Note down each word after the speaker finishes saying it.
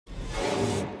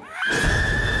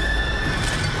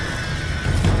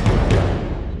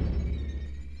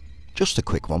Just a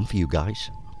quick one for you guys.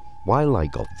 While I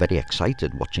got very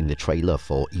excited watching the trailer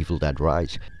for Evil Dead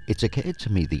Rise, it occurred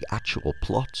to me the actual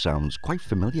plot sounds quite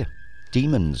familiar.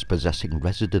 Demons possessing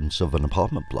residents of an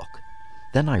apartment block.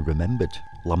 Then I remembered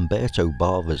Lamberto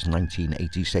Bava's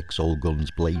 1986 all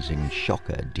guns blazing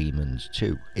shocker Demons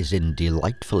 2 is in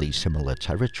delightfully similar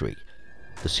territory.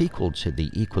 The sequel to the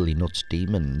equally nuts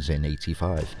Demons in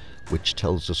 '85, which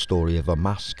tells the story of a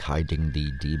mask hiding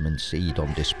the demon seed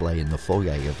on display in the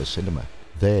foyer of a cinema,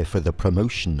 there for the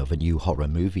promotion of a new horror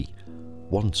movie.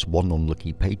 Once one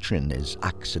unlucky patron is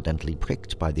accidentally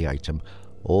pricked by the item,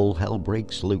 all hell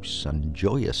breaks loose and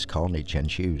joyous carnage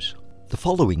ensues. The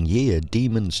following year,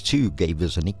 Demons 2 gave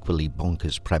us an equally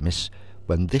bonkers premise,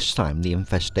 when this time the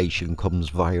infestation comes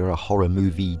via a horror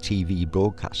movie TV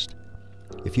broadcast.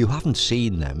 If you haven't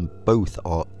seen them, both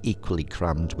are equally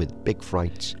crammed with big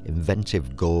frights,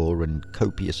 inventive gore and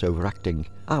copious overacting.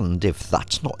 And if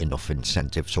that's not enough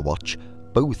incentive to watch,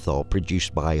 both are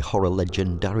produced by horror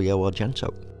legend Dario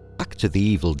Argento. Back to The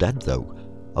Evil Dead though.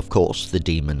 Of course the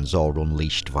demons are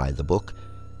unleashed via the book.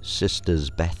 Sisters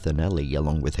Beth and Ellie,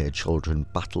 along with her children,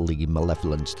 battle the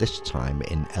malevolence, this time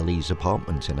in Ellie's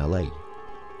apartment in LA.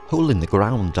 Hole in the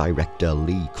Ground director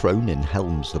Lee Cronin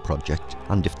helms the project,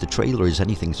 and if the trailer is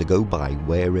anything to go by,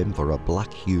 we're in for a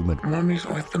black human Mummy's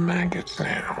with the maggots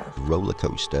now roller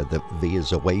coaster that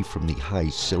veers away from the high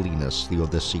silliness the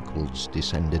other sequels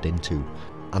descended into.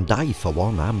 And I, for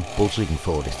one, am buzzing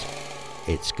for it.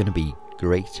 It's gonna be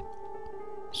great.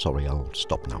 Sorry, I'll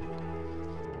stop now.